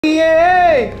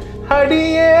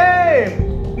அடியே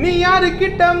நீ யாரு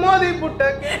கிட்ட மோதி புட்ட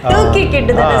டூக்கி கிட்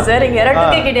தானே சார் இங்க யாரா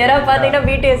டூக்கி கிட் யாரா பாத்தீங்கன்னா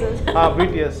BTS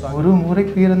BTS ஒரு முறை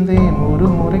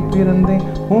பிறந்தேன்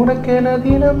உனக்கென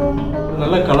தினமும்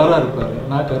நல்ல கலரா இருப்பாரு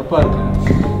நான் கருப்பா இருக்கேன்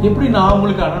எப்படி நான்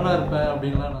உங்களுக்கு அண்ணனா இருப்பேன்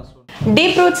அப்படின்லாம் நான் சொல்றேன்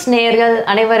டீப் ரூட்ஸ் நேயர்கள்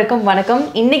அனைவருக்கும் வணக்கம்.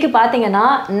 இன்னைக்கு பாத்தீங்கன்னா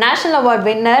நேஷனல் அவார்ட்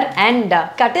வின்னர் அண்ட்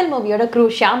கட்டில் மூவியோட க்ரூ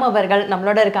ஷாம் அவர்கள்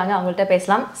நம்மளோட இருக்காங்க. அவங்கள்ட்ட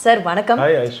பேசலாம். சார் வணக்கம்.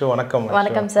 ஹாய் ஐஷு. வணக்கம்.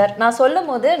 வணக்கம் சார். நான் சொல்லும்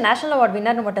போது நேஷனல் அவார்ட்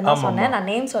வின்னர்னு மட்டும் தான் சொன்னேன், நான்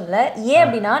நேம் சொல்ல. ஏன்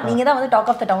அப்படின்னா நீங்க தான் வந்து டாக்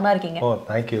ஆஃப் த டவுனா இருக்கீங்க. ஓ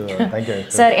थैंक यू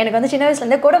சார். எனக்கு வந்து சின்ன வயசுல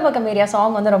இருந்தே கோடம்பாக்கம் ஏரியா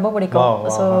சாங் வந்து ரொம்ப பிடிக்கும்.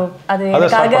 சோ அது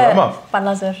எனக்காக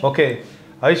பண்ணலாம் சார். ஓகே,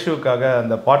 ஐஷுக்காக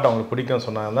அந்த பாட்டு அவங்களுக்கு பிடிக்கும்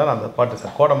சொன்னாங்க. அந்த பாட்டு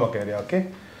sir Kodambakkam area. Okay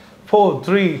 4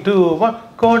 3 2 1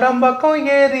 Kodambakkam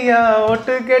area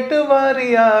ஒட்டு கெட்டு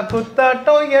வாரியா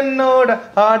குத்தாட்டம் என்னோட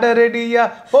ஆர்டர் ரெடியா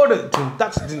போடு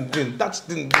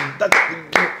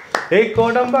ஏ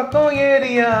கோடம்பாக்கம்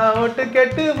ஏரியா ஒட்டு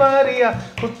கெட்டு வாரியா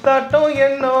குத்தாட்டம்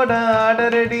என்னோட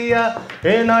ஆர்டர் ரெடியா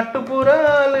ஏ நாட்டுப்புற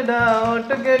ஆளுடா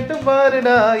ஒட்டு கெட்டு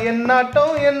பாருடா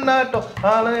என்னாட்டம்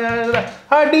ஆளுடா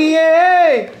அடியே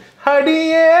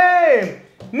அடியே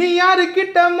நீ யாரு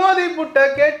கிட்ட மோதி புட்ட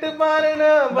கேட்டு பாருனா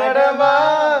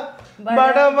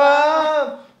படவா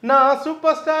நான்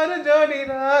சூப்பர் ஸ்டார்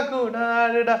ஜோடிடா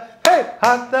கூடாடுடா. ஹே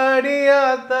ஆத்தாடி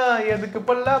ஆத்தா எதுக்கு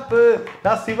பொல்லாப்பு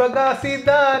நான் சிவகாசி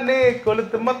தானே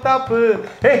கொளுத்து மத்தாப்பு.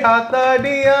 ஹே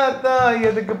ஆத்தாடி ஆத்தா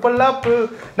எதுக்கு பொல்லாப்பு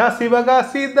நான்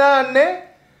சிவகாசி தானே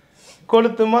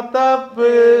கொளுத்து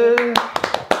மத்தாப்பு.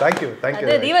 தேங்க்யூ.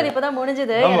 தீபாவளி இப்பதான்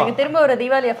முடிஞ்சது, எனக்கு திரும்ப ஒரு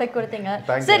தீபாவளி எஃபெக்ட் கொடுத்தீங்க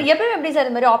சார். எப்பவும் எப்படி சார்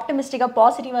இந்த மாதிரி ஆப்டிமிஸ்டிக்கா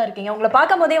பாசிட்டிவா இருக்கீங்க? உங்களை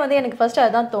பார்க்கும் போதே வந்து எனக்கு ஃபர்ஸ்ட்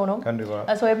அதுதான் தோணும். கண்டிப்பா.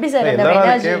 சோ எப்படி சார் இந்த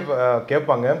எனர்ஜி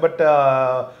கேட்பாங்க. பட்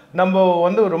நம்ம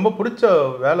வந்து ரொம்ப பிடிச்ச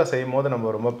வேலை செய்யும் போது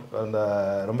நம்ம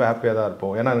ரொம்ப ஹாப்பியாக தான்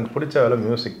இருப்போம். ஏன்னா எனக்கு பிடிச்ச வேலை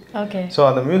மியூசிக். ஸோ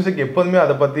அந்த மியூசிக் எப்போதுமே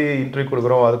அதை பற்றி இன்டர்வியூ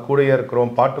கொடுக்குறோம், அது கூடயே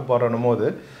இருக்கிறோம், பாட்டு பாடணும் போது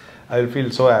I will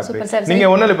feel so happy.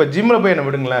 நீங்கள் ஒன்றும் இல்லை, இப்போ ஜிம்மில் போய் என்ன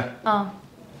விடுங்களேன்.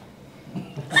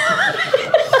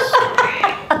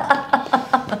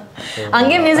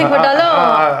 அங்கே மியூசிக் போட்டாலும்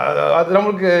அது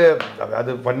நம்மளுக்கு அது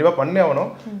கண்டிப்பாக பண்ணி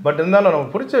ஆகணும். பட் இருந்தாலும்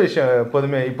நமக்கு பிடிச்ச விஷயம்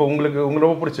எப்போதுமே. இப்போ உங்களுக்கு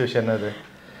ரொம்ப பிடிச்ச விஷயம் என்னது?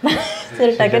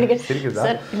 சரி டக்கனிக்கு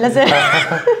சார். இல்ல சார்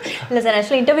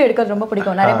ஆக்சுவலி இன்டர்வியூ எடுக்கிறது ரொம்ப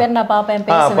பிடிக்கும். நிறைய பேர் நான் பார்ப்பேன்,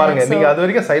 பேசுவேன். பாருங்க நீங்க அது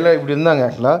வரைக்கும் சைலண்ட் இப்படி இருந்தாங்க.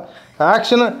 ஆக்சுவலா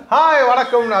ஆக்ஷன் ஹாய்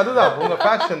வணக்கம் அதுதான் உங்க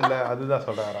ஃபேஷன்ல அதுதான்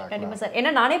சொல்றாங்க. கண்டிப்பா சார். ஏன்னா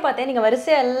நானே பார்த்தேன் நீங்க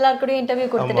வரிசையா எல்லாருக்கூடயும் இன்டர்வியூ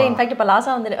கொடுத்துட்டு இன்ஃபேக்ட் இப்போ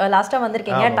லாஸ்டா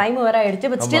வந்திருக்கீங்க. டைம் வேற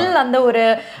ஆயிடுச்சு. பட் ஸ்டில் அந்த ஒரு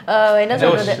என்ன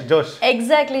சொல்றது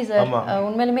எக்ஸாக்ட்லி சார்.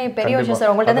 உண்மையிலுமே பெரிய விஷயம்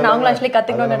சார். உங்கள்ட்ட இருந்து நாங்களும் ஆக்சுவலி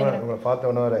கத்துக்கணும்னு நினைக்கிறேன். உங்களை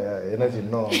பார்த்த உடனே ஒரு எனர்ஜி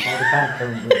இன்னும்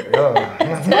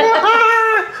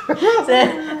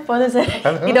சார் போதும் சார்,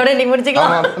 இதோட நீங்க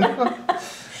முடிச்சுக்கலாம்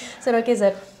சார். ஓகே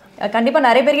சார், கண்டிப்பாக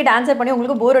நிறைய பேர்கிட்ட ஆன்சர் பண்ணி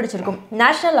உங்களுக்கு போர் அடிச்சிருக்கும்.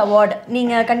 நேஷனல் அவார்டு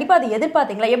நீங்கள் கண்டிப்பாக அதை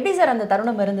எதிர்பார்த்தீங்களா? எப்படி சார் அந்த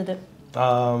தருணம் இருந்தது?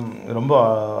 ரொம்ப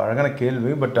அழகான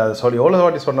கேள்வி. பட் அது எவ்வளோ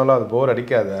வாட்டி சொன்னாலும் அது போர்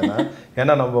அடிக்காது.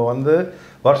 ஏன்னா நம்ம வந்து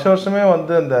வருஷமே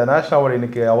வந்து இந்த நேஷனல் அவார்டு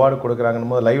இன்னைக்கு அவார்டு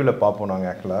கொடுக்குறாங்கன்னு போது லைவில் பார்ப்போம்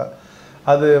நாங்கள். ஆக்சுவலாக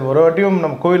அது ஒரு வாட்டியும்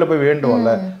நம்ம கோவிலில் போய்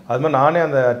வேண்டுவோம்ல, அது மாதிரி நானே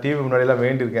அந்த டிவி முன்னாடியெல்லாம்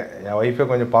வேண்டியிருக்கேன். என் ஒய்ஃபை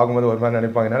கொஞ்சம் பார்க்கும்போது ஒரு மாதிரி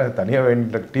நினைப்பாங்க, ஏன்னா தனியாக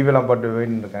வேண்டிட்டு டிவியெல்லாம் பாட்டு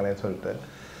வேண்டியிருக்காங்களேன்னு சொல்லிட்டு.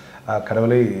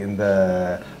 கடவுளே இந்த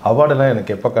அவார்டெல்லாம்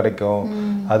எனக்கு எப்போ கிடைக்கும்,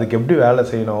 அதுக்கு எப்படி வேலை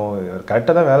செய்யணும்,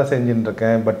 கரெக்டாக தான் வேலை செஞ்சுட்டு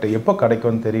இருக்கேன், பட் எப்போ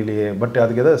கிடைக்கும்னு தெரியலையே, பட்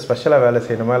அதுக்கு எதாவது ஸ்பெஷலாக வேலை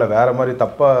செய்யணுமா இல்லை வேறு மாதிரி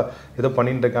தப்பாக ஏதோ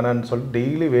பண்ணிட்டு இருக்கானான்னு சொல்லிட்டு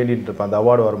டெய்லி வேண்டிகிட்டு இருப்பேன் அந்த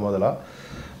அவார்டு வரும்போதெல்லாம்.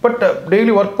 பட்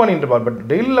டெய்லி ஒர்க் பண்ணிட்டு இருப்பார். பட்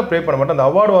டெய்லியில் ப்ரே பண்ண மாட்டேன். அந்த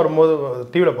அவார்டு வரும்போது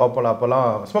டிவியில் பார்ப்போம்ல, அப்போல்லாம்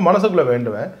சும்மா மனசுக்குள்ளே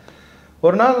வேண்டுவேன்.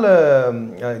 ஒரு நாள்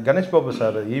கணேஷ் பாபு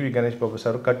சார், கணேஷ் பாபு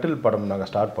சார் கட்டில் படம் நாங்கள்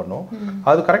ஸ்டார்ட் பண்ணோம்.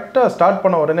 அது கரெக்டாக ஸ்டார்ட்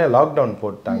பண்ண உடனே லாக்டவுன்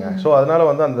போட்டாங்க. ஸோ அதனால்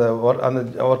வந்து அந்த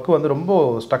ஒர்க்கு வந்து ரொம்ப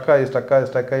ஸ்டக்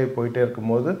ஆகி போயிட்டே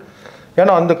இருக்கும்போது,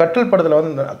 ஏன்னா அந்த கட்டில் படத்தில்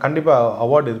வந்து கண்டிப்பாக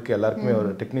அவார்டு இருக்குது எல்லாருக்குமே,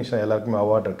 ஒரு டெக்னீஷியன் எல்லாருக்குமே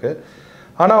அவார்டு இருக்குது.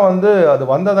 ஆனால் வந்து அது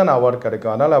வந்தால் தானே அவார்டு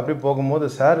கிடைக்கும். அதனால் அப்படி போகும்போது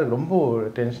சார் ரொம்ப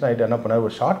டென்ஷன் ஆகிட்டு என்ன பண்ணார்,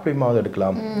 ஒரு ஷார்ட் ஃபிலிமாவது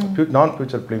எடுக்கலாம், நான்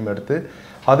ஃபியூச்சர் ஃபிலிம் எடுத்து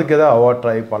அதுக்கு எதாவது அவார்ட்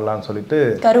ட்ரை பண்ணலான்னு சொல்லிட்டு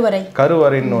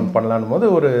கருவறைன்னு ஒன்று பண்ணலான்னு போது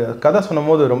ஒரு கதை சொன்னும்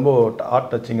போது ரொம்ப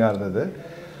ஹார்ட் டச்சிங்காக இருந்தது.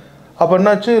 அப்போ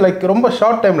என்னாச்சு, லைக் ரொம்ப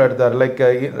ஷார்ட் டைமில் எடுத்தார். Like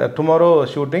tomorrow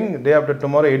shooting, day after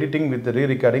tomorrow editing with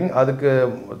rerecording. அதுக்கு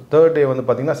 3rd டே வந்து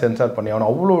பார்த்திங்கன்னா சென்சார் பண்ணி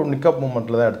ஆகணும். அவ்வளோ நிக்கப்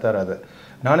மூமெண்ட்டில் தான் எடுத்தார். அது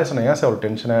நானே சொன்னேன், ஏன் சார் அவ்வளோ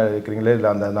டென்ஷனாக இருக்கிறீங்களே,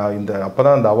 இல்லை நான் இந்த அப்போ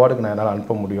தான் அந்த அவார்டுக்கு நான் என்னால்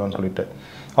அனுப்ப முடியும்னு சொல்லிட்டு.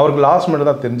 அவருக்கு லாஸ்ட்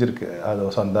மினிட் தான் தெரிஞ்சிருக்கு அது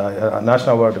அந்த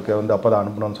நேஷ்னல் அவார்டுக்கு வந்து அப்போ தான்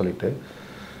அனுப்பணும்னு சொல்லிட்டு.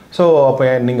 ஸோ அப்போ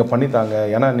நீங்கள் பண்ணித்தாங்க,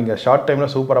 ஏன்னா நீங்கள் ஷார்ட்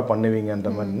டைமில் சூப்பராக பண்ணுவீங்கன்ற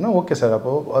மாதிரினா ஓகே சார்.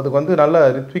 அப்போது அதுக்கு வந்து நல்லா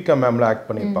ரித்விகா மேம்லாம் ஆக்ட்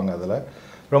பண்ணியிருப்பாங்க. அதில்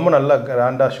ரொம்ப நல்லா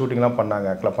கிராண்டாக ஷூட்டிங்லாம் பண்ணாங்க.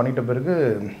 ஆக்சுவலாக பண்ணிட்ட பிறகு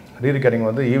ரீரிகார்டிங்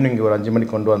வந்து ஈவினிங் ஒரு 5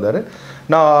 மணிக்கு கொண்டு வந்தார்.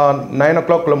 நான் 9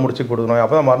 o'clock முடிச்சு கொடுக்கணும்.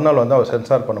 அப்போ தான் மறுநாள் வந்து அவர்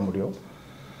சென்சார் பண்ண முடியும்.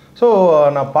 ஸோ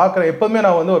நான் பார்க்குறேன் எப்போதுமே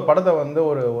நான் வந்து ஒரு படத்தை வந்து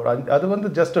ஒரு அது வந்து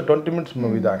ஜஸ்ட் 20 minutes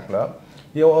மூவி தான். ஆக்சுவலாக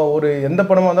ஒரு எந்த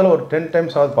படமாக இருந்தாலும் ஒரு 10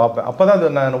 times ஆகுது பார்ப்பேன். அப்போ தான் அது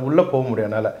நான் உள்ளே போக முடியும்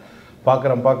என்னால்.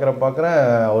 பார்க்குறேன்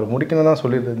அவர் முடிக்கணும் தான்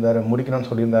முடிக்கணும்னு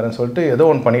சொல்லியிருந்தாருன்னு சொல்லிட்டு ஏதோ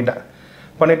ஒன்று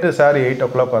பண்ணிவிட்டு சார் 8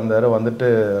 o'clock வந்தார். வந்துட்டு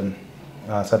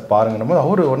சார் பாருங்கன்னும் போது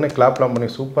அவர் உடனே கிளாப்லாம் பண்ணி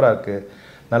சூப்பராக இருக்குது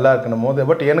நல்லா இருக்குன்னும் போது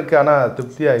பட் எனக்கு ஆனால்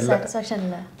திருப்தியாக இல்லை.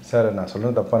 சார் நான்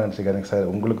சொல்கிறது தப்பாக நினச்சிக்காதீங்க சார்,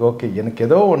 உங்களுக்கு ஓகே, எனக்கு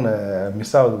ஏதோ ஒன்று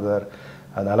மிஸ் ஆகுது சார்,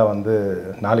 அதனால் வந்து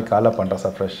நாளைக்கு காலைல பண்ணுறேன்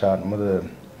சார் ஃப்ரெஷ்ஷாக போது.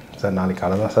 சார் நாளைக்கு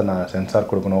காலை தான் சார் நான் சென்சார்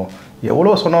கொடுக்கணும்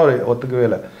எவ்வளோ சொன்னால் அவர் ஒத்துக்கவே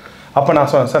இல்லை. அப்போ நான்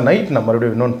சொன்னேன் சார் நைட் நான்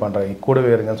மறுபடியும் இன்னொன்று பண்ணுறேன்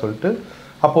கூடவே இருங்கன்னு சொல்லிட்டு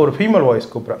அப்போ ஒரு ஃபீமேல்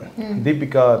வாய்ஸ் கூப்பிட்றேன்,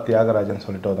 தீபிகா தியாகராஜன்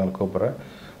சொல்லிட்டு ஒருத்தவங்க கூப்பிட்றேன்.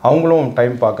 அவங்களும்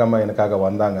டைம் பார்க்காம எனக்காக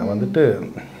வந்தாங்க. வந்துட்டு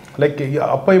லைக்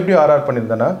அப்போ எப்படி ஆர்ஆர்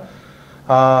பண்ணியிருந்தேன்னா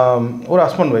ஒரு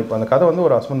ஹஸ்பண்ட் ஒய்ஃப், அந்த கதை வந்து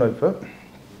ஒரு ஹஸ்பண்ட் ஒய்ஃபு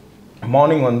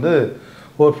மார்னிங் வந்து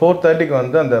ஒரு 4:30க்கு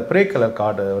வந்து அந்த ப்ரே கலர்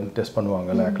கார்டு வந்து டெஸ்ட்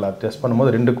பண்ணுவாங்கல்ல, டெஸ்ட்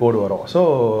பண்ணும்போது 2 கோடு வரும். ஸோ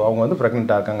அவங்க வந்து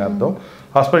ப்ரெக்னெண்ட்டாக இருக்காங்க அர்த்தம்.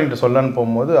 ஹஸ்பண்ட்கிட்ட சொல்லலான்னு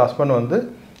போகும்போது ஹஸ்பண்ட் வந்து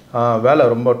வேலை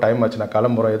ரொம்ப டைம் ஆச்சு, நான்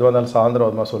கிளம்புறோம், எதுவாக இருந்தாலும் சாயந்தரம்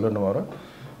அது மாதிரி சொல்லணும்னு வரும்.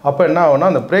 அப்போ என்ன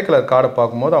ஆகும்னா அந்த ப்ரே கலர் கார்டை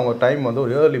பார்க்கும்போது அவங்க டைம் வந்து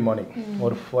ஒரு ஏர்லி மார்னிங்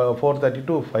ஒரு 4:30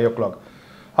 to 5 o'clock.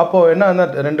 அப்போது என்ன அந்த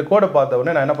 2 கோடை பார்த்த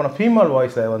உடனே நான் என்ன பண்ணேன், ஃபீமேல்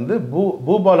வாய்ஸை வந்து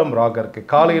பூபாலம் ராகம் இருக்குது,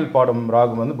 காலையில் பாடும்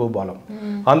ராகம் வந்து பூபாலம்,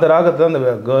 அந்த ராகத்தை அந்த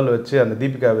கேர்ள் வச்சு அந்த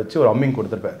தீபிகா வச்சு ஒரு அம்மிங்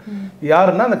கொடுத்துருப்பேன்.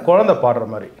 யாருன்னா அந்த குழந்தை பாடுற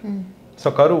மாதிரி,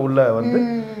 ஸோ கரு உள்ள வந்து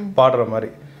பாடுற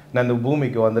மாதிரி நான் இந்த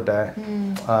பூமிக்கு வந்துட்டேன்,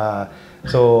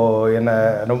 ஸோ என்ன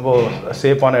ரொம்ப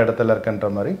சேஃபான இடத்துல இருக்கன்ற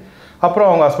மாதிரி. அப்புறம்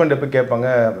அவங்க ஹஸ்பண்ட் எப்போ கேட்பாங்க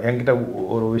என்கிட்ட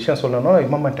ஒரு விஷயம் சொல்லணும்,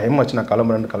 இம்மா டைம் வச்சு நான்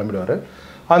கிளம்பிடுவார்.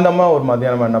 அந்த அம்மா ஒரு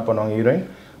மத்தியானமாக என்ன பண்ணுவாங்க, ஹீரோயின்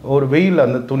ஒரு வெயில்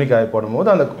அந்த துணி காய போடும்போது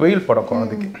அந்த வெயில் படம்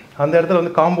குழந்தைக்கு அந்த இடத்துல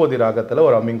வந்து காம்போதி ராகத்தில்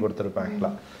ஒரு அம்மிங் கொடுத்துருப்பேன்.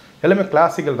 எல்லாமே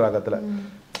கிளாசிக்கல் ராகத்தில்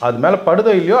அது மேலே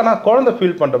படுதோ இல்லையோ ஆனால் குழந்தை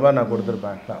ஃபீல் பண்ணுற மாதிரி நான்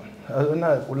கொடுத்துருப்பேன். அது என்ன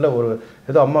உள்ள ஒரு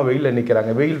ஏதோ அம்மா வெயிலில்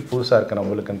நிற்கிறாங்க, வெயில் புதுசாக இருக்கு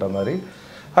நம்மளுக்குன்ற மாதிரி.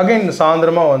 அகைன்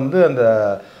சாயந்தரமாக வந்து அந்த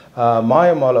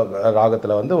மாயமால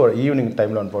ராகத்தில் வந்து ஒரு ஈவினிங்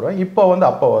டைமில் ஒன்று போடுவேன். இப்போ வந்து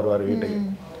அப்பா வருவார் வீட்டுக்கு.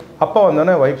 அப்பா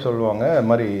வந்தோடனே ஒய்ஃப் சொல்லுவாங்க இது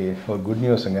மாதிரி ஒரு குட்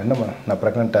நியூஸுங்க, என்னம்மா நான்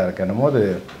ப்ரெக்னெண்ட்டாக இருக்கேன்னும் போது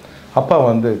அப்பா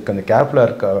வந்து கொஞ்சம் கேர்ஃபுல்லாக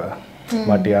இருக்க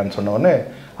மாட்டியான்னு சொன்னோடனே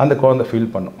அந்த குழந்தை ஃபீல்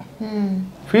பண்ணும்.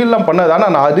 ஃபீல்லாம் பண்ணது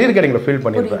ஆனால் நான் அதே கேட்டிங்கில் ஃபீல்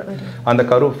பண்ணியிருப்பேன் அந்த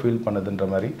கரு ஃபீல் பண்ணதுன்ற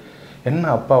மாதிரி. என்ன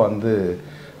அப்பா வந்து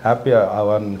ஹாப்பியாக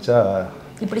ஆவான்னுச்சா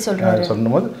இப்படி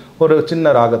சொல்லும் போது ஒரு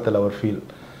சின்ன ராகத்தில் ஒரு ஃபீல்,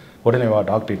 உடனே வா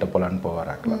டாக்டர்கிட்ட போகலான்னு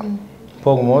போவாராக்கலாம்.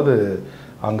 போகும்போது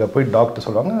அங்கே போய் டாக்டர்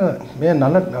சொல்லுவாங்க ஏன்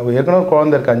நல்லா ஏற்கனவே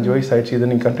குழந்தை இருக்குது 5 வயசு ஆகிடுச்சு, இதை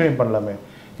நீங்கள் கண்டினியூ பண்ணலாமே.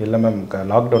 இல்லை மேம்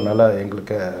லாக்டவுனால்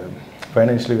எங்களுக்கு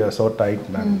ஃபைனான்ஷியலி சோர்ட்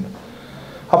ஆகிட்டு மேம்.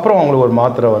 அப்புறம் அவங்களுக்கு ஒரு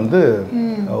மாத்திரை வந்து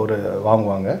ஒரு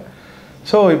வாங்குவாங்க.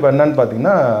 ஸோ இப்போ என்னன்னு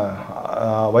பார்த்தீங்கன்னா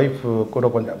ஒய்ஃப் கூட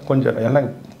கொஞ்சம் எல்லாம்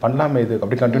பண்ணலாமே இது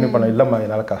அப்படி கண்டினியூ பண்ண இல்லைம்மா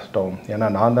என்னால் கஷ்டம், ஏன்னா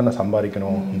நான் தானே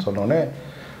சம்பாதிக்கணும்னு சொன்னோடனே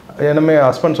என்னமே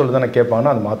ஹஸ்பண்ட் சொல்லி தானே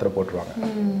கேட்பாங்கன்னா அந்த மாத்திரை போட்டுருவாங்க.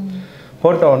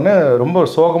 போட்டவுடனே ரொம்ப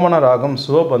சோகமான ராகம்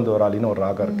சிவபந்துவராளின்னு ஒரு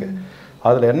ராகம் இருக்குது.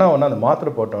 அதில் என்ன ஒன்று அந்த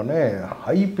மாத்திரை போட்டோடனே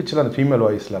ஹை பிச்சில் அந்த ஃபீமேல்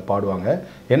வாய்ஸில் பாடுவாங்க.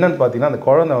 என்னன்னு பார்த்தீங்கன்னா அந்த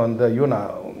குழந்தை வந்து ஐயோ நான்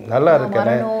நல்லா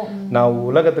இருக்கேனே, நான்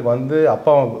உலகத்துக்கு வந்து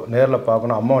அப்பாவை நேரில்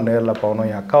பார்க்கணும், அம்மாவை நேரில் பார்க்கணும்,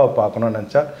 என் அக்காவை பார்க்கணும்னு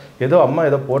நினச்சா ஏதோ அம்மா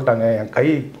ஏதோ போட்டாங்க, என் கை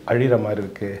அழிகிற மாதிரி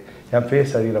இருக்குது, என்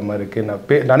ஃபேஸ் அழிகிற மாதிரி இருக்குது,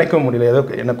 நான் நினைக்க முடியல, ஏதோ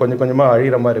எனக்கு கொஞ்சம் கொஞ்சமாக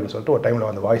அழிகிற மாதிரி இருக்குன்னு சொல்லிட்டு ஒரு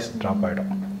டைமில் அந்த வாய்ஸ் ட்ராப்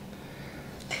ஆகிடும்.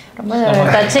 ரொம்ப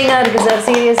டச்சிங்கா இருக்கு சார்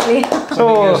சீரியஸ்லி. சோ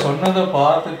சொன்னத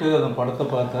பார்த்துட்டு அந்த படத்தை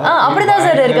பார்த்தா அப்படிதான்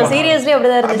சார் இருக்கு, சீரியஸ்லி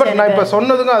அப்படிதான் இருக்கு. பட் நான் இப்ப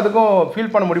சொன்னதுக்கு அதுக்கும்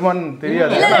ஃபீல் பண்ண முடியுமான்னு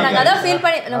தெரியாது. இல்ல நாங்க அத ஃபீல்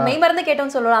பண்ணி நம்ம மெய் மறந்து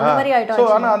கேட்டோம்னு சொல்றோம், அந்த மாதிரி ஆயிட்டோம். சோ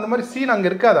ஆனா அந்த மாதிரி சீன் அங்க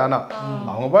இருக்காது. ஆனா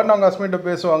அவங்க பாட்டு அவங்க ஹஸ்பண்ட்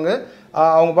பேசுவாங்க,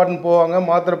 அவங்க பாட்டு போவாங்க,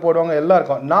 மாத்திரை போடுவாங்க, எல்லாம்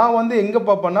இருக்கும். நான் வந்து எங்க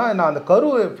பாப்பேன்னா நான் அந்த கரு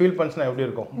ஃபீல் பண்ணா எப்படி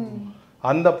இருக்கும்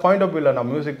அந்த பாயிண்ட் ஆஃப் வியூவில் நான்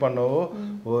மியூசிக் பண்ணவோ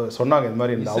சொன்னாங்க இது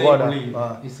மாதிரி இந்த அவார்டு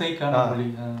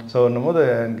ஸோ போது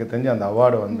எனக்கு தெரிஞ்ச அந்த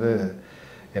அவார்டு வந்து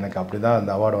எனக்கு அப்படி தான்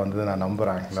அந்த அவார்டு வந்து நான்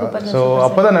நம்புகிறேன். ஸோ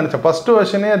அப்போ தான் நினச்சேன் ஃபஸ்ட்டு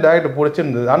வருஷனே டேரக்டர்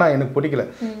பிடிச்சிருந்தது, ஆனால் எனக்கு பிடிக்கல.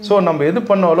 ஸோ நம்ம எது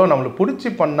பண்ணாலும் நம்மளுக்கு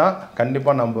பிடிச்சி பண்ணால்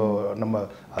கண்டிப்பாக நம்ம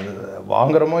அது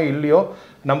வாங்குறோமோ இல்லையோ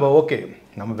நம்ம ஓகே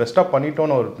நம்ம பெஸ்ட்டாக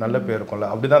பண்ணிட்டோன்னு ஒரு நல்ல பேர் இருக்கும்ல,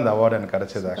 அப்படி தான் அந்த அவார்டு எனக்கு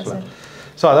கிடச்சிது ஆக்சுவலாக.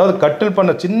 ஸோ அதாவது கட்டில்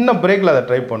பண்ண சின்ன பிரேக்கில் அதை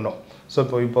ட்ரை பண்ணோம். ஸோ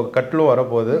இப்போ கட்டிலும்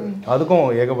வரப்போகுது, அதுக்கும்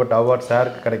ஏகப்பட்ட அவார்ட்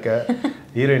சாருக்கு கிடைக்க,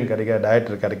 ஹீரோயின் கிடைக்க,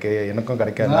 டைரக்டர் கிடைக்க, எனக்கும்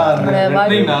கிடைக்க.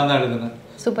 நான் தான் எழுதுனேன்.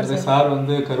 சார்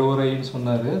வந்து கருவறைன்னு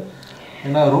சொன்னார்.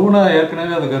 ஏன்னா ரூனா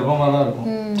ஏற்கனவே அது கர்ப்பமாக தான் இருக்கும்,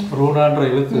 ரூனான்ற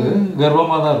எழுத்து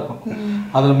கர்ப்பமாக தான் இருக்கும்.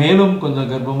 அதில் மேலும்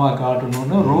கொஞ்சம் கர்ப்பமாக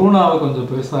காட்டணும்னு ரூனாவை கொஞ்சம்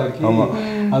பெருசாக்கி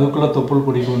அதுக்குள்ளே தொப்புள்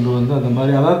பொடி கொண்டு வந்து அந்த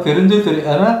மாதிரி அதாவது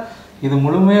ஆனால் இது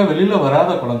முழுமையாக வெளியில்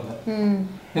வராத குழந்தை,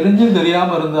 தெரிஞ்சும்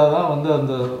தெரியாமல் இருந்தால் தான் வந்து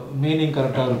அந்த மீனிங்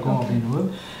கரெக்டாக இருக்கும் அப்படின்னு.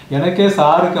 எனக்கே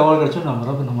சாருக்கு அவார்டு கிடைச்சோம்,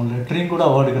 நம்ம லெட்டரிங் கூட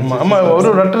அவார்டு கிடைச்சோம். ஆமாம், ஒரு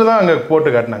லெட்டர் தான் அங்கே போட்டு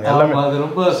காட்டினாங்க எல்லாமே. அது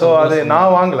ரொம்ப ஸோ அது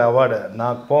நான் வாங்கலை அவார்டு.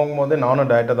 நான் போகும்போது நானும்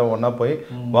டேரக்டாக தான் ஒன்றா போய்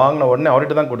வாங்கின உடனே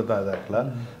அவர்கிட்ட தான் கொடுத்தேன் அது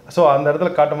ஆக்சுவலாக. ஸோ அந்த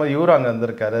இடத்துல காட்டும்போது இவரும் அங்கே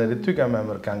வந்திருக்காரு, ரித்விகா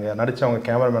மேம் இருக்காங்க, நடித்தவங்க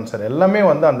கேமராமேன் சார் எல்லாமே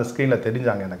வந்து அந்த ஸ்க்ரீனில்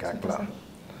தெரிஞ்சாங்க எனக்கு ஆக்சுவலாக.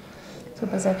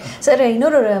 Super sir. சார்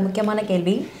இன்னொரு முக்கியமான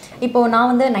கேள்வி, இப்போ நான்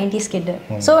வந்து 90s கிட்,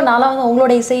 ஸோ நான் வந்து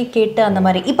உங்களோட இசை கேட்டு அந்த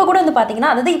மாதிரி இப்போ கூட வந்து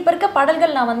பார்த்தீங்கன்னா, அதாவது இப்போ இருக்க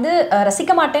பாடல்கள் நான் வந்து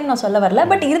ரசிக்க மாட்டேன்னு நான் சொல்ல வரல,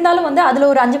 பட் இருந்தாலும் வந்து அதில்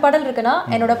ஒரு 5 பாடல் இருக்குன்னா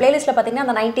என்னோட பிளேலிஸ்ட்டில் பார்த்தீங்கன்னா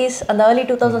அந்த 90s அந்த ஏர்லி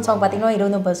 2000 சாங் பார்த்தீங்கன்னா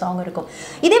 20-30 சாங் இருக்கும்.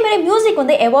 இதேமாதிரி மியூசிக்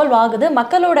வந்து எவால்வ் ஆகுது,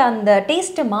 மக்களோட அந்த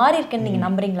டேஸ்ட்டு மாறி இருக்குன்னு நீங்கள்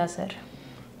நம்புறீங்களா சார்?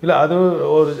 இல்லை, அது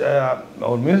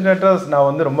ஒரு மியூசிக் டேரக்டர்ஸ் நான்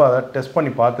வந்து ரொம்ப அதை டெஸ்ட்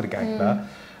பண்ணி பார்த்துருக்கேன் ஆக்சுவலாக.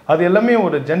 அது எல்லாமே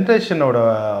ஒரு ஜென்ரேஷனோட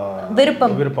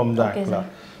விருப்பம் தான் ஆக்சுவலாக.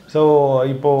 ஸோ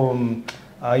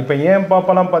இப்போ ஏன்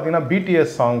பாப்பாலாம் பார்த்தீங்கன்னா BTS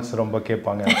சாங்ஸ் ரொம்ப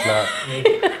கேட்பாங்க ஆக்சுவலாக.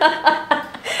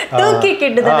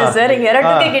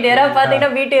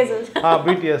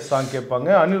 BTS சாங் கேட்பாங்க,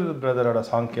 அனிருத் பிரதரோட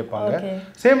சாங் கேட்பாங்க.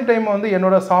 சேம் டைம் வந்து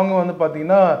என்னோட சாங் வந்து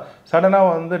பார்த்தீங்கன்னா சடனாக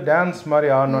வந்து டான்ஸ் மாதிரி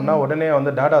ஆடணுன்னா உடனே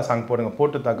வந்து டாடா சாங் போடுங்க,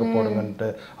 போட்டு தாக்க போடுங்கன்ட்டு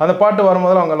அந்த பாட்டு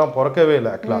வரும்போதெல்லாம் அவங்கெல்லாம் பிறக்கவே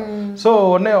இல்லை ஆக்சுவலாக. ஸோ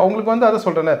உடனே அவங்களுக்கு வந்து அதை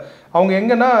சொல்கிறேன்னு, அவங்க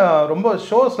எங்கன்னா ரொம்ப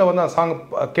ஷோஸில் வந்து அந்த சாங்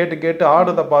கேட்டு கேட்டு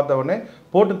ஆடுறதை பார்த்த உடனே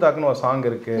போட்டு தாக்குன்னு ஒரு சாங்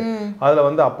இருக்குது, அதில்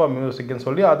வந்து அப்பா மியூசிக்னு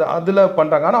சொல்லி அதில்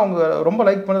பண்ணுறாங்க. ஆனால் அவங்க ரொம்ப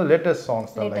லைக் பண்ணது லேட்டஸ்ட்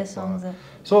சாங்ஸ் தான் லைக் பண்ணுவாங்க.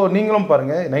 ஸோ நீங்களும்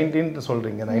பாருங்கள், 19th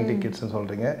சொல்கிறீங்க, 90 கிட்ஸ்ன்னு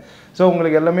சொல்கிறீங்க. ஸோ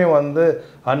உங்களுக்கு எல்லாமே வந்து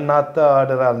அண்ணாத்தா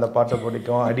ஆடுற அந்த பாட்டை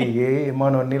பிடிக்கும், அடி ஏ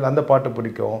மானவண்ணில் அந்த பாட்டு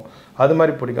பிடிக்கும், அது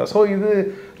மாதிரி பிடிக்கும். ஸோ இது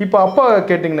இப்போ அப்பா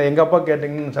கேட்டிங்கன்னா, எங்கள் அப்பா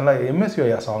கேட்டிங்கன்னு சொன்னால்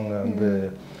MSVயா சாங் வந்து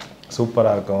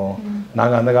சூப்பராக இருக்கும்.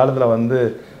 நாங்கள் அந்த காலத்தில் வந்து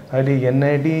அடி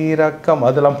என்னடி ரக்கம்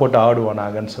அதெல்லாம் போட்டு ஆடுவோம்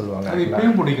நாங்கன்னு சொல்லுவாங்க.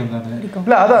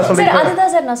 இல்லை அதான் சொல்லுங்க,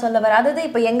 அதுதான் சார் நான் சொல்ல வரேன். அதாவது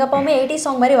இப்போ எங்கள் அப்பாவுமே 80s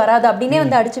சாங் மாதிரி வராது அப்படின்னே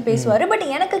வந்து அடிச்சு பேசுவார். பட்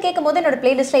எனக்கு கேட்கும் போது என்னோட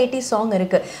பிளேலிஸ்ட்டில் 80s சாங்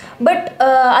இருக்கு. பட்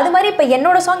அது மாதிரி இப்போ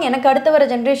என்னோட சாங் எனக்கு அடுத்த வர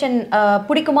ஜென்ரேஷன்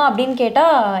பிடிக்குமா அப்படின்னு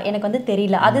கேட்டால் எனக்கு வந்து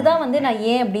தெரியல. அதுதான் வந்து நான்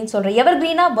ஏன் அப்படின்னு சொல்கிறேன், எவர்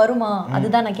கிரீனாக வருமா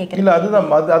அதுதான் நான் கேட்குறேன். இல்லை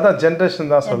அதான்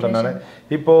ஜென்ரேஷன் தான் சொல்கிறேன் நான்.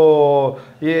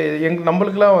 இப்போது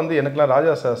நம்மளுக்குலாம் வந்து எனக்குலாம்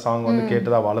ராஜா சார் சாங் வந்து கேட்டு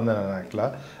தான் வளர்ந்தேன்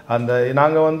ஆக்சுவலாக. அந்த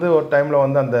நாங்கள் வந்து ஒரு டைமில்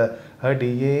வந்து அந்த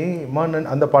அடியே மன்னன்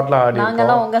அந்த பாட்டெலாம் ஆடி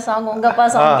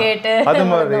அது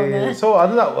மாதிரி. ஸோ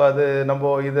அதுதான் அது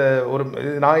நம்ம இதை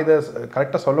நான் இதை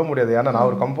கரெக்டாக சொல்ல முடியாது, ஏன்னா நான்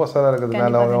ஒரு கம்போசராக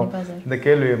இருக்கிறதுனால இந்த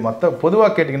கேள்வி மற்ற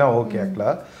பொதுவாக கேட்டிங்கன்னா ஓகே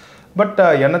ஆக்சுவலாக. பட்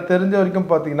எனக்கு தெரிஞ்ச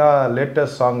வரைக்கும் பார்த்தீங்கன்னா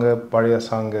லேட்டஸ்ட் சாங்கு பழைய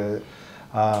சாங்கு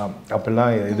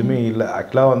அப்படிலாம் எதுவுமே இல்லை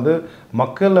ஆக்சுவலாக. வந்து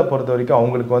மக்களை பொறுத்த வரைக்கும்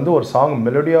அவங்களுக்கு வந்து ஒரு சாங்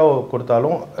மெலோடியாக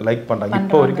கொடுத்தாலும் லைக் பண்ணுறாங்க,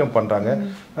 இப்போ வரைக்கும் பண்ணுறாங்க.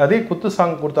 அதே குத்து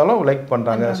சாங் கொடுத்தாலும் லைக்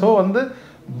பண்ணுறாங்க. ஸோ வந்து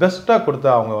பெஸ்ட்டாக கொடுத்தா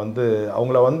அவங்க வந்து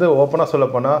அவங்கள வந்து ஓப்பனாக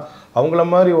சொல்லப்போனால் அவங்கள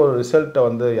மாதிரி ஒரு ரிசல்ட்டை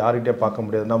வந்து யார்கிட்டே பார்க்க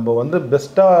முடியாது. நம்ம வந்து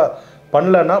பெஸ்ட்டாக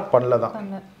பண்ணலன்னா பண்ணல தான்,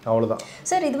 அவ்வளோதான்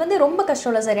சார். இது வந்து ரொம்ப கஷ்டம்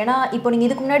இல்லை சார், ஏன்னா இப்போ நீங்கள்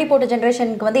இதுக்கு முன்னாடி போட்ட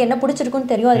ஜென்ரேஷனுக்கு வந்து என்ன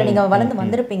பிடிச்சிருக்குன்னு தெரியும், அதில் நீங்கள் வளர்ந்து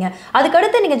வந்திருப்பீங்க.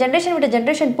 அதுக்கடுத்து நீங்கள் ஜென்ரேஷன் விட்டு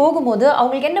ஜென்ரேஷன் போகும்போது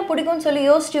அவங்களுக்கு என்ன பிடிக்கும்னு சொல்லி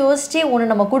யோசிச்சு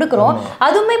ஒன்று நம்ம கொடுக்குறோம்.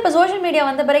 அதுவுமே இப்போ சோஷியல் மீடியா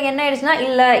வந்த பிறகு என்ன ஆயிடுச்சுன்னா,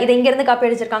 இல்லை இதை இங்கேருந்து காப்பி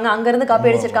அடிச்சிருக்காங்க, அங்கேருந்து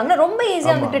காப்பி அடிச்சிருக்காங்கன்னு ரொம்ப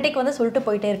ஈஸியாக வந்து கிரிட்டிக் வந்து சொல்லிட்டு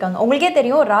போயிட்டே இருக்காங்க. உங்களுக்கே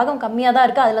தெரியும் ராகம் கம்மியாக தான்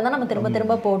இருக்குது, அதில் தான் நம்ம திரும்ப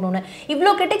திரும்ப போடணும்னு.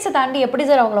 இவ்வளோ கிரிட்டிக்ஸை தாண்டி எப்படி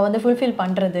சார் அவங்கள வந்து ஃபுல்ஃபில்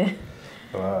பண்ணுறது?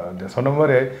 சொன்ன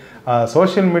மாதிரி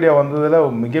சோஷியல் மீடியா வந்ததில்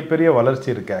மிகப்பெரிய வளர்ச்சி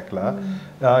இருக்குது ஆக்சுவலாக.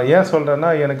 ஏன் சொல்கிறேன்னா,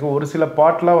 எனக்கு ஒரு சில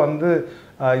பாட்டெலாம் வந்து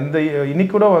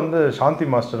இன்னைக்கு கூட வந்து சாந்தி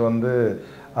மாஸ்டர் வந்து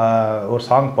ஒரு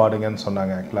சாங் பாடுங்கன்னு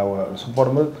சொன்னாங்க ஆக்சுவலாக.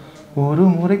 போடும்போது ஒரு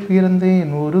முறை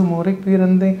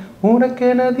பிறந்தேன்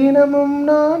உனக்கென தினமும்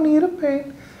நான் இருப்பேன்,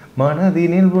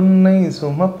 மனதினில் உன்னை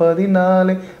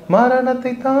சுமப்பதினாலே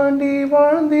மரணத்தை தாண்டி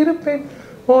வாழ்ந்திருப்பேன்,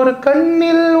 ஒரு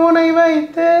கண்ணில் உன்னை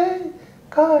வைத்தேன்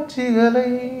காட்சிகளை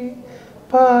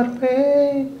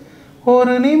பார்ப்பேன்,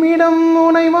 ஒரு நிமிடம்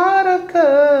உன்னை மறக்க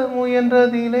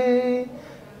முயன்றதிலே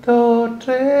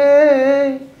தோற்றே,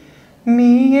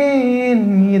 நீயே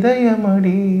என்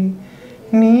இதயமடி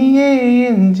நீயே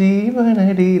என்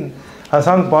ஜீவனடி. அந்த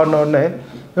சாங் பாடின உடனே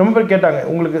ரொம்ப பேர் கேட்டாங்க,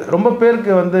 உங்களுக்கு ரொம்ப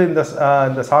பேருக்கு வந்து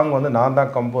இந்த சாங் வந்து நான்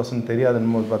தான் கம்போஸ்ன்னு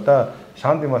தெரியாதுன்னு போது பார்த்தா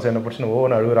சாந்தி மாசம் என்ன பிடிச்சின்னு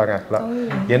ஒவ்வொன்று அழுகுறாங்க ஆக்சுவலாக.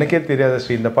 எனக்கே தெரியாது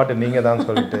ஸ்ரீ இந்த பாட்டு நீங்கள் தான்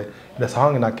சொல்லிட்டு, இந்த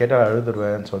சாங் நான் கேட்டால்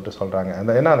அழுதுருவேன்னு சொல்லிட்டு சொல்கிறாங்க.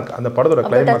 ஏன்னா அந்த படத்தோட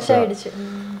கிளைமேக்ஸ்.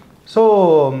 ஸோ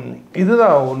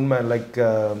இதுதான் உண்மை. லைக்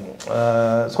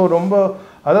ஸோ ரொம்ப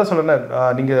அதான் சொல்கிறேன்,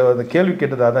 நீங்கள் அந்த கேள்வி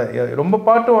கேட்டது அதான். ரொம்ப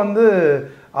பாட்டு வந்து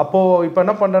அப்போது இப்போ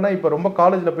என்ன பண்ணுறேன்னா, இப்போ ரொம்ப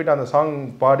காலேஜில் போயிட்டு அந்த சாங்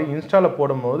பாடி இன்ஸ்டாவில்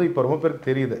போடும்போது இப்போ ரொம்ப பேருக்கு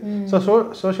தெரியுது. ஸோ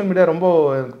சோஷியல் மீடியா ரொம்ப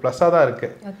ப்ளஸ்ஸாக தான்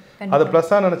இருக்குது. அது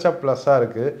ப்ளஸ்ஸாக நினச்சா ப்ளஸ்ஸாக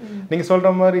இருக்குது. நீங்கள்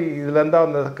சொல்கிற மாதிரி இதுலேருந்து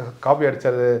அந்த காப்பி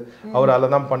அடித்தது அவர்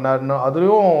அதில் தான் பண்ணாருன்னு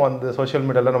அதுவும் அந்த சோஷியல்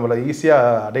மீடியாவில் நம்மளை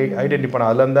ஈஸியாக ஐடென்டிஃபை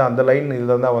பண்ண அதுலேருந்து அந்த லைன்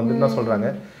இதில் தான் வந்து என்ன சொல்கிறாங்க.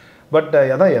 பட்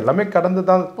அதான் எல்லாமே கடந்து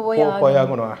தான்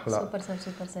போயாகணும். Super sir,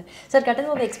 super sir. Sir கட்டில்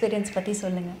மூவி எக்ஸ்பீரியன்ஸ் பற்றி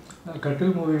சொல்லுங்கள்.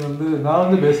 கட்டில் மூவி வந்து நான்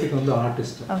வந்து பேசிக் வந்து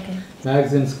ஆர்டிஸ்ட். ஓகே.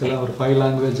 மேக்சின்ஸ்க்கெல்லாம் ஒரு 5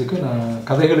 லாங்குவேஜுக்கு நான்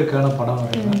கதைகளுக்கான படம்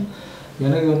வரைவேன்.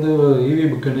 எனக்கு வந்து ஈவி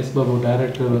புக்கனிஸ் பாபு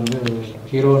டைரக்டர் வந்து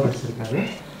ஹீரோவாக நடிச்சிருக்காரு.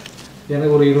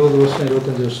 எனக்கு ஒரு 20 வருஷம்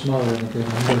 25 வருஷமாக எனக்கு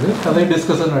நடந்தது. கதை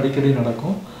டிஸ்கஷன் அடிக்கடி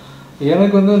நடக்கும்.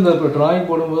 எனக்கு வந்து இந்த இப்போ ட்ராயிங்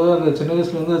போடும்போது அந்த சின்ன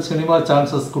வயசுலேருந்து சினிமா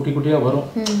சான்சஸ் குட்டி குட்டியாக வரும்.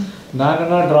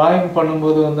 நாங்கள்னா ட்ராயிங்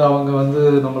பண்ணும்போது வந்து அவங்க வந்து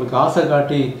நம்மளுக்கு ஆசை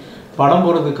காட்டி படம்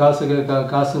போடுறதுக்கு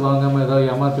காசு வாங்காமல் ஏதாவது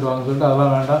ஏமாத்திடுவாங்கன்னு சொல்லிட்டு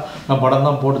அதெல்லாம் வேண்டாம், நான் படம்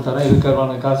தான் போட்டு தரேன்,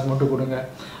 இதுக்கான காசு மட்டும் கொடுங்க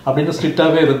அப்படின்னு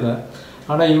ஸ்ட்ரிக்டாகவே இருந்தேன்.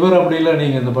 ஆனால் இவர் அப்படி இல்லை,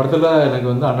 நீங்கள் இந்த படத்தில் எனக்கு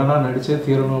வந்து அண்ணனாக நடிச்சே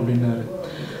தீரணும் அப்படின்னாரு.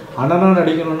 அண்ணனாக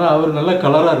நடிக்கணும்னா அவர் நல்ல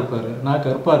கலராக இருப்பார், நான்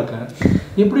கருப்பாக இருக்கேன்,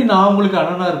 எப்படி நான் உங்களுக்கு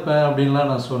அண்ணனாக இருப்பேன்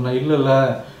அப்படின்லாம் நான் சொன்னேன். இல்லை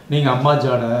நீங்கள் அம்மா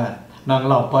ஜாடை,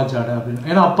 நாங்களாம் அப்பா ஜாடை அப்படின்னு.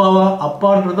 ஏன்னா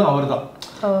அப்பான்றதும் அவர் தான்.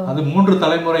 அது 3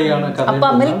 தலைமுறையான கதை,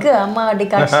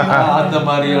 அந்த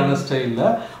மாதிரியான ஸ்டைலில்.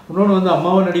 இன்னொன்று வந்து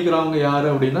அம்மாவை நடிக்கிறவங்க யார்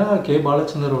அப்படின்னா கே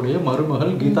பாலச்சந்தருடைய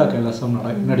மருமகள் கீதா கைலாசம்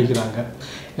நடிக்கிறாங்க.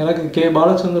 எனக்கு கே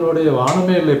பாலச்சந்தருடைய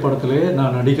வானமே இல்லை படத்திலே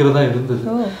நான் நடிக்கிறதா இருந்தது.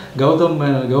 கௌதம்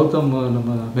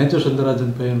நம்ம மேஜர்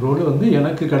சுந்தரராஜன் பையன் ரோடு வந்து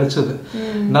எனக்கு கிடைச்சது.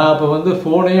 நான் அப்போ வந்து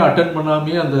ஃபோனையும் அட்டன்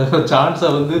பண்ணாமே அந்த சான்ஸை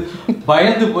வந்து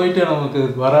பயந்து போயிட்டு நமக்கு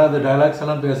வராது, டைலாக்ஸ்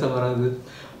எல்லாம் பேச வராது,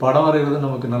 படம் வரைகிறது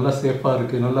நமக்கு நல்லா சேஃபாக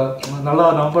இருக்குது, நல்லா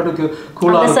நம்ம பாட்டுக்கு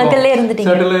கூலாக செட்டில்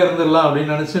இருந்துடலாம்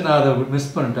அப்படின்னு நினச்சி நான் அதை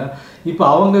மிஸ் பண்ணிட்டேன். இப்போ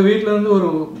அவங்க வீட்டிலேருந்து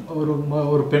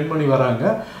ஒரு பெண்மணி வராங்க,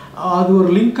 அது ஒரு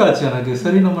லிங்க் ஆச்சு எனக்கு.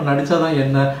 சரி நம்ம நடித்தாதான்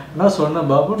என்ன நான் சொன்னேன்,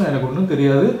 பாபு நான் எனக்கு ஒன்றும்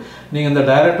தெரியாது, நீங்கள் இந்த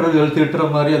டைரக்டர்கள் திட்டுற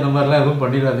மாதிரி அந்த மாதிரிலாம் எதுவும்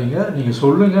பண்ணிடாதீங்க, நீங்கள்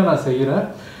சொல்லுங்கள் நான் செய்கிறேன்,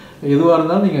 எதுவாக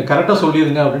இருந்தாலும் நீங்கள் கரெக்டாக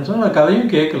சொல்லிடுங்க அப்படின்னு சொன்னால் நான்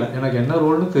கதையும் கேட்கல, எனக்கு என்ன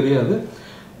ரோல்னு தெரியாது.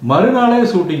 மறுநாளே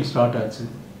ஷூட்டிங் ஸ்டார்ட் ஆச்சு.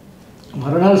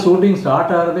 மறுநாள் ஷூட்டிங் ஸ்டார்ட்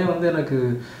ஆகிறதே வந்து எனக்கு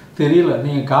தெரியல.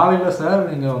 நீங்கள் காலையில் சார்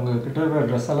நீங்கள் உங்கள் கிட்ட இருக்கிற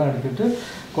ட்ரெஸ் எல்லாம் எடுத்துகிட்டு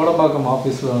கோடம்பாக்கம்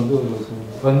ஆஃபீஸில் வந்து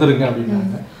வந்துருங்க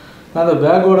அப்படின்னாங்க. நான் அந்த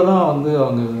பேக்கோடு தான் வந்து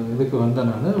அவங்க இதுக்கு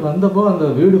வந்தேன். நான் வந்தப்போ அந்த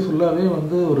வீடு ஃபுல்லாகவே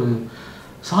வந்து ஒரு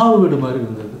சாவு வீடு மாதிரி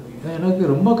இருந்தது. எனக்கு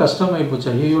ரொம்ப கஷ்டமாகி போச்சு.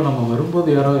 ஐயோ நம்ம வரும்போது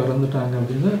யாரோ இறந்துட்டாங்க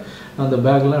அப்படின்னு அந்த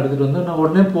பேக்கெலாம் எடுத்துகிட்டு வந்தேன். நான்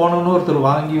உடனே போனோன்னு ஒருத்தர்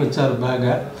வாங்கி வச்சார்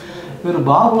பேக்கை. இவர்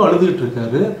பாபு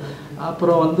அழுதுகிட்ருக்காரு.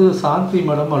 அப்புறம் வந்து சாந்தி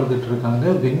மேடம் அழுதுட்டுருக்காங்க,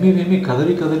 வெண்ணி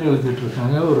கதறி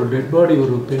எழுதிட்டுருக்காங்க. ஒரு டெட் பாடி,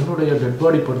 ஒரு பெண்ணுடைய டெட்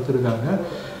பாடி படுத்துருக்காங்க.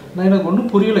 நான் எனக்கு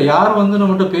ஒன்றும் புரியலை, யாரும் வந்து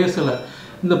நம்மகிட்ட பேசலை.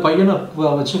 இந்த பையனை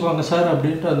வச்சுக்கோங்க சார்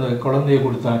அப்படின்ட்டு அந்த குழந்தைய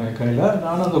கொடுத்தாங்க கையில்.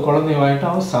 நானும் அந்த குழந்தைய வாங்கிட்டு,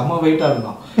 அவன் செம வெயிட்டாக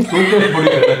இருந்தான், தூக்கவே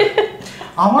முடியல.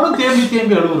 அவனும்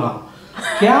தேம்பி அழுகுறான்.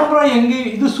 கேமரா எங்கே,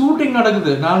 இது ஷூட்டிங்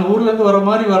நடக்குது, நான் ஊர்லேருந்து வர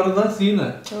மாதிரி வர்றதுதான் சீனு,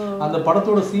 அந்த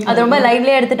படத்தோட சீன். அது ரொம்ப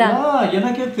லைவ்லயே எடுத்துட்டாங்க.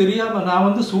 எனக்கே தெரியாம நான்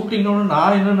வந்து ஷூட்டிங்னு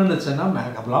நான் என்ன நினைச்சேன்னா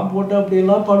மேக்கப்லாம் போட்டு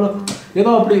அப்படியெல்லாம்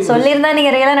ஏதோ அப்படி சொல்லியிருந்தா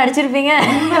நீங்க ரியலா நடிச்சிருப்பீங்க.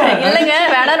 இல்லைங்க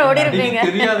வேணாம் ஓடி இருப்பீங்க.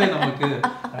 தெரியாதே நமக்கு,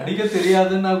 நடிக்க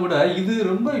தெரியாதுன்னா கூட இது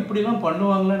ரொம்ப இப்படிலாம்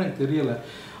பண்ணுவாங்களா எனக்கு தெரியல.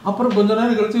 அப்புறம் கொஞ்ச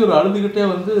நேரம் கழிச்சு ஒரு அழுதுகிட்டே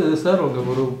வந்து, சார் உங்க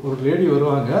ஒரு லேடி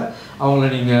வருவாங்க, அவங்கள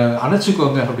நீங்க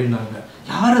அணைச்சிக்கோங்க அப்படின்னாங்க.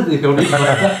 யார் அது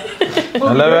அப்படின்னு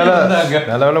நல்ல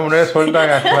வேலை முன்னாடியே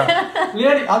சொல்லிட்டாங்க.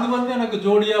 லேடி அது வந்து எனக்கு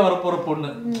ஜோடியா வரப்போற பொண்ணு.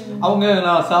 அவங்க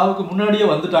நான் சாவுக்கு முன்னாடியே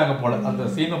வந்துட்டாங்க போல அந்த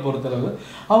சீனை பொறுத்தளவு.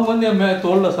 அவங்க வந்து என்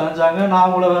தோல்ல சாஞ்சாங்க, நான்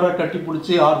அவங்கள வேற கட்டி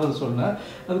பிடிச்சி ஆறுதல் சொன்னேன்.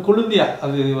 அது கொழுந்தியா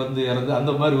அது வந்து இறந்து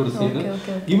அந்த மாதிரி ஒரு சீனு.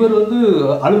 இவர் வந்து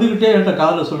அழுதுகிட்டே என்கிட்ட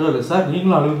காதில் சொல்றாரு, சார்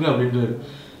நீங்களும் அழுகுங்க அப்படின்றாரு.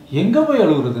 எங்கே போய்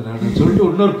அழுகுறது நான் சொல்லிட்டு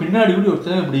இன்னொரு பின்னாடி இப்படி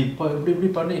ஒருத்தன் இப்படி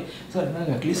பண்ணி, சார்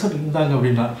என்னங்க கிளீசர் இருந்தாங்க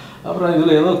அப்படின்னா. அப்புறம்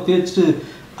இதில் ஏதோ தேய்ச்சிட்டு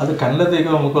அது கண்ணில்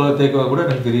தேய்க்கவா முக்கால் தேய்க்கவா கூட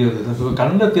எனக்கு தெரியாது.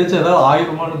 கண்ணில் தேய்ச்சா ஏதாவது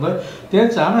ஆயிரமானு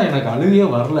தேய்ச்சா, ஆனால் எனக்கு அழுகையே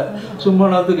வரல. சும்மா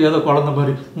நேரத்துக்கு ஏதோ குழந்த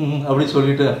மாதிரி அப்படி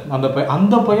சொல்லிட்டு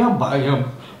அந்த பையன்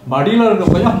மடியில் இருக்க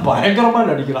பையன் பயங்கரமாக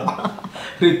நடிக்கிறான்.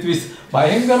 ரித்விஸ்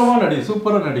பயங்கரமாக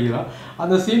சூப்பராக நடிக்கிறான்.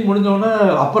 அந்த சீன் முடிஞ்சோடனே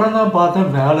அப்புறம் தான்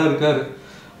பார்த்தேன் மேலே இருக்கார்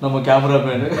நம்ம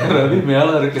கேமராமேனு ரவி,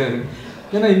 மேலே இருக்காரு.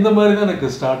 ஏன்னா இந்த மாதிரி தான்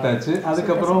எனக்கு ஸ்டார்ட் ஆச்சு.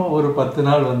 அதுக்கப்புறம் ஒரு 10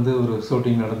 நாள் வந்து ஒரு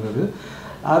ஷூட்டிங் நடந்தது.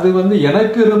 அது வந்து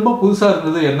எனக்கு ரொம்ப புதுசாக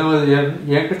இருந்தது.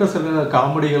 என்கிட்ட சில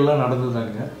காமெடிகள்லாம்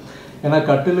நடந்ததாங்க. ஏன்னா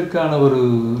கட்டிலுக்கான ஒரு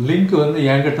லிங்க் வந்து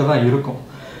என்கிட்ட தான் இருக்கும்.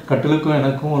 கட்டிலுக்கும்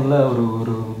எனக்கும் உள்ள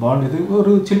ஒரு பாண்ட். இது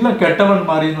ஒரு சின்ன கெட்டவன்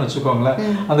மாதிரின்னு வச்சுக்கோங்களேன்.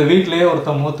 அந்த வீட்டிலேயே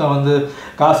மூத்தன் வந்து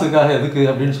காசுக்காக எதுக்கு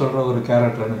அப்படின்னு சொல்கிற ஒரு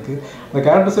கேரக்டர் எனக்கு. அந்த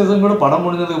கேரக்டரைசேஷன் கூட படம்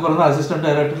முடிஞ்சதுக்கப்புறம் தான் அசிஸ்டன்ட்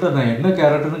டைரக்டர் நான் என்ன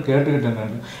கேரக்டர்னு கேட்டுக்கிட்டேன்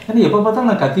நான். ஏன்னா எப்போ பார்த்தா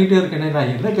நான் கத்திக்கிட்டே இருக்கேனே,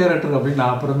 நான் என்ன கேரக்டர் அப்படின்னு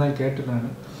நான் அப்புறம் தான் கேட்டேன்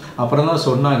நான். அப்புறம் தான்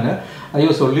சொன்னாங்க, ஐயோ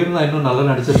சொல்லியிருந்தா இன்னும் நல்லா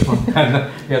நடிச்சிருப்பாங்க,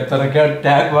 எத்தனை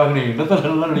டேக் வாங்கினீங்க, இன்னும்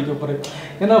நல்லா நடிக்க போகிறேன்.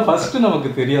 ஏன்னா ஃபஸ்ட்டு நமக்கு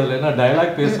தெரியாது, ஏன்னா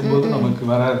டைலாக் பேசும்போது நமக்கு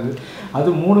வராது. அது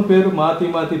 3 பேர்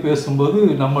மாற்றி பேசும்போது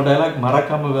நம்ம டைலாக்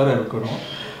மறக்காமல் வேறு இருக்கணும்.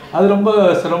 அது ரொம்ப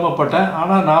சிரமப்பட்டேன்.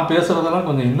 ஆனால் நான் பேசுகிறதெல்லாம்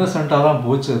கொஞ்சம் இன்னசென்ட்டாக தான்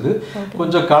போச்சு. அது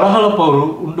கொஞ்சம் கலகலப்பை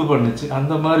உண்டு பண்ணுச்சு.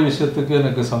 அந்த மாதிரி விஷயத்துக்கு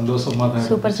எனக்கு சந்தோஷமாக தான்.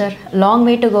 Super sir, long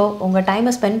way to go. உங்கள்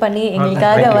டைமை ஸ்பெண்ட் பண்ணி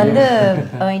எங்களுக்காக வந்து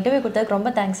இன்டர்வியூ கொடுத்ததுக்கு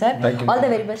ரொம்ப thanks sir. All the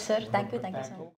very best sir. Thank you sir.